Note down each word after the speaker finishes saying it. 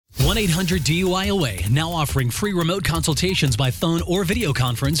1-800-DUI-AWAY, now offering free remote consultations by phone or video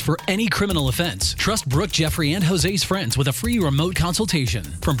conference for any criminal offense. Trust Brooke, Jeffrey, and Jose's friends with a free remote consultation.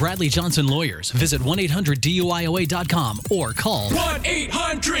 From Bradley Johnson Lawyers, visit 1-800-DUI-AWAY.com or call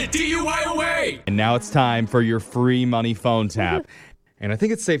 1-800-DUI-AWAY. And now it's time for your free money phone tap. And I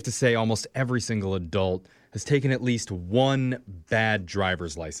think it's safe to say almost every single adult has taken at least one bad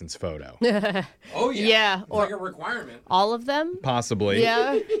driver's license photo. Oh, yeah. Yeah, It's or like a requirement. all of them? Possibly.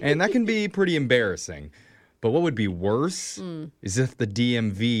 Yeah. And that can be pretty embarrassing. But what would be worse is if the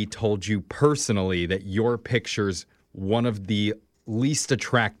DMV told you personally that your picture's one of the least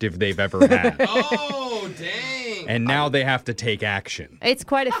attractive they've ever had. Oh, dang. And now they have to take action. It's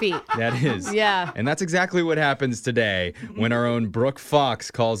quite a feat. That is. Yeah. And that's exactly what happens today when our own Brooke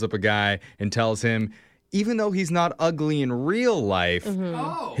Fox calls up a guy and tells him, even though he's not ugly in real life,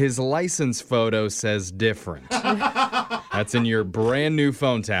 Oh. his license photo says different. That's in your brand new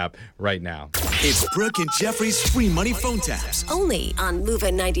phone tap right now. It's Brooke and Jeffrey's free money phone taps. Only on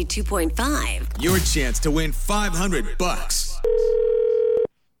Moving 92.5. Your chance to win $500.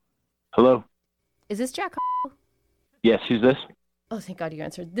 Hello. Is this Jack? Yes, who's this? Oh, thank God you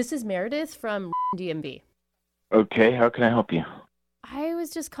answered. This is Meredith from DMV. Okay, how can I help you? I was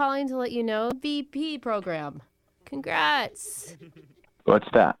just calling to let you know VP program. Congrats. What's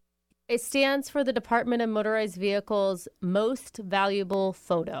that? It stands for the Department of Motorized Vehicles Most Valuable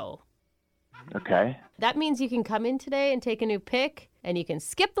Photo. Okay. That means you can come in today and take a new pic, and you can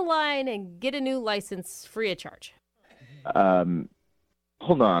skip the line and get a new license free of charge.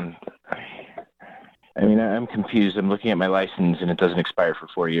 Hold on. I mean, I'm confused. I'm looking at my license and it doesn't expire for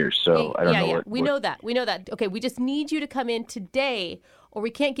 4 years, so I don't know what... We know that. We know that. Okay, we just need you to come in today, or we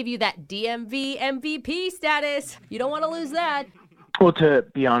can't give you that DMV MVP status. You don't want to lose that. Well, to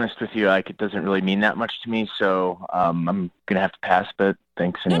be honest with you, it doesn't really mean that much to me, so I'm going to have to pass, but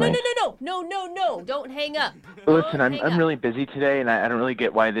thanks anyway. No. Don't hang up. Listen, Don't hang I'm up. really busy today, and I don't really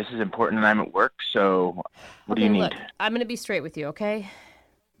get why this is important, and I'm at work, so what do you need? Look, I'm going to be straight with you, okay?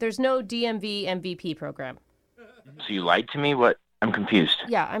 There's no DMV MVP program. So you lied to me? What? I'm confused.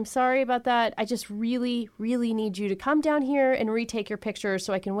 Yeah, I'm sorry about that. I just really, really need you to come down here and retake your picture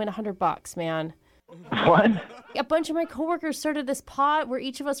so I can win $100, man. What? A bunch of my coworkers started this pot where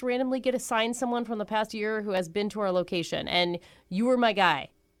each of us randomly get assigned someone from the past year who has been to our location, and you were my guy.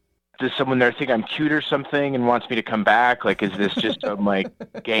 Does someone there think I'm cute or something and wants me to come back? Like, is this just a,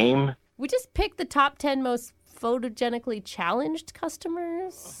 game? We just picked the top 10 most photogenically challenged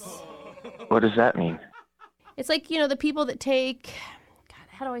customers. What does that mean? It's like, the people that take, God,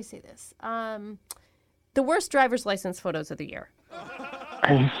 how do I say this? The worst driver's license photos of the year.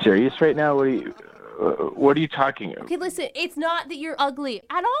 Are you serious right now? What are you talking about? Okay, listen, it's not that you're ugly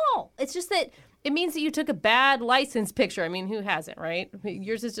at all. It's just that it means that you took a bad license picture. I mean, who hasn't, right?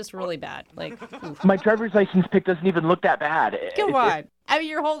 Yours is just really bad. Oof. My driver's license pic doesn't even look that bad. Come on. I mean,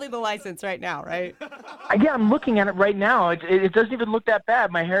 you're holding the license right now, right? Yeah, I'm looking at it right now. It doesn't even look that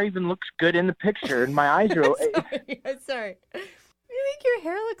bad. My hair even looks good in the picture, and my eyes are... I'm sorry. You think your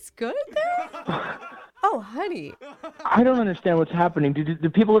hair looks good there? Oh, honey. I don't understand what's happening. Do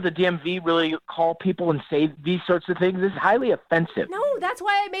people at the DMV really call people and say these sorts of things? This is highly offensive. No, that's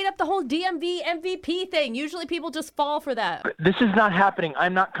why I made up the whole DMV MVP thing. Usually people just fall for that. This is not happening.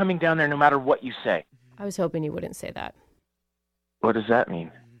 I'm not coming down there no matter what you say. I was hoping you wouldn't say that. What does that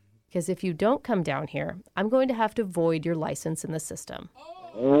mean? Because if you don't come down here, I'm going to have to void your license in the system.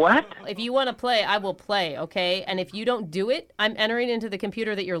 What? If you want to play, I will play, okay? And if you don't do it, I'm entering into the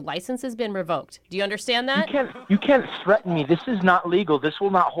computer that your license has been revoked. Do you understand that? You can't threaten me. This is not legal. This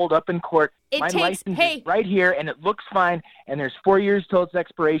will not hold up in court. My license is right here, and it looks fine, and there's 4 years till its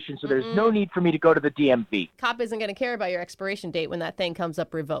expiration, so there's no need for me to go to the DMV. Cop isn't going to care about your expiration date when that thing comes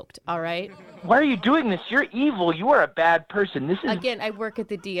up revoked, all right? Why are you doing this? You're evil. You are a bad person. This is... Again, I work at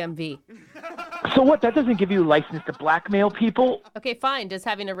the DMV. So what? That doesn't give you a license to blackmail people? Okay, fine. Does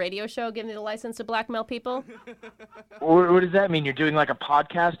having a radio show give me the license to blackmail people? What does that mean? You're doing like a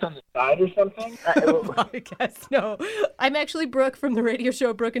podcast on the side or something? Podcast? No. I'm actually Brooke from the radio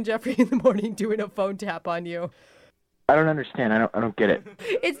show Brooke and Jeffrey in the Morning doing a phone tap on you. I don't understand. I don't get it.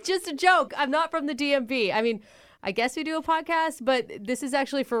 It's just a joke. I'm not from the DMV. I mean, I guess we do a podcast, but this is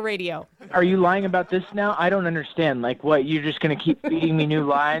actually for radio. Are you lying about this now? I don't understand. Like, what? You're just going to keep feeding me new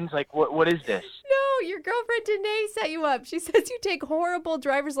lines? Like, what is this? No, your girlfriend Danae set you up. She says you take horrible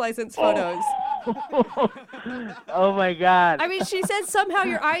driver's license photos. Oh, my God. I mean, she says somehow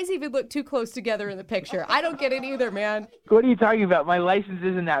your eyes even look too close together in the picture. I don't get it either, man. What are you talking about? My license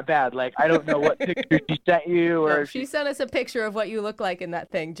isn't that bad. Like, I don't know what picture she sent you. Or No, she sent us a picture of what you look like in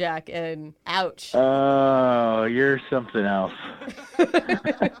that thing, Jack, and ouch. Oh, you're something else.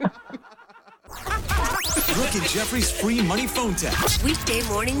 Jeffrey's free money phone taps. Weekday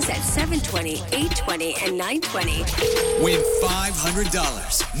mornings at 7:20, 8:20, and 9:20. Win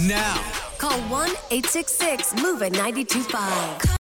 $500 now. Call 1-866-MOVE-925.